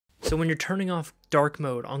So when you're turning off dark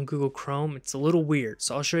mode on Google Chrome, it's a little weird,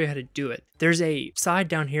 so I'll show you how to do it. There's a side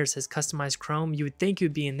down here that says customize Chrome. You would think it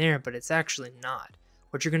would be in there, but it's actually not.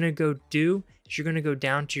 What you're gonna go do is you're gonna go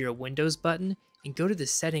down to your Windows button and go to the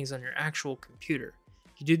settings on your actual computer.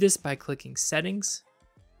 You do this by clicking settings,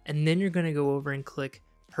 and then you're gonna go over and click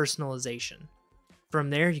personalization. From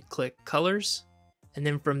there, you click colors, and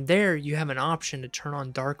then from there, you have an option to turn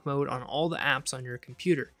on dark mode on all the apps on your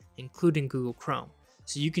computer, including Google Chrome.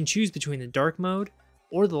 So you can choose between the dark mode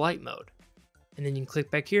or the light mode. And then you can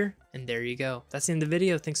click back here, and there you go. That's the end of the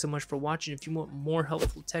video. Thanks so much for watching. If you want more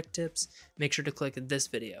helpful tech tips, make sure to click this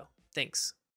video. Thanks.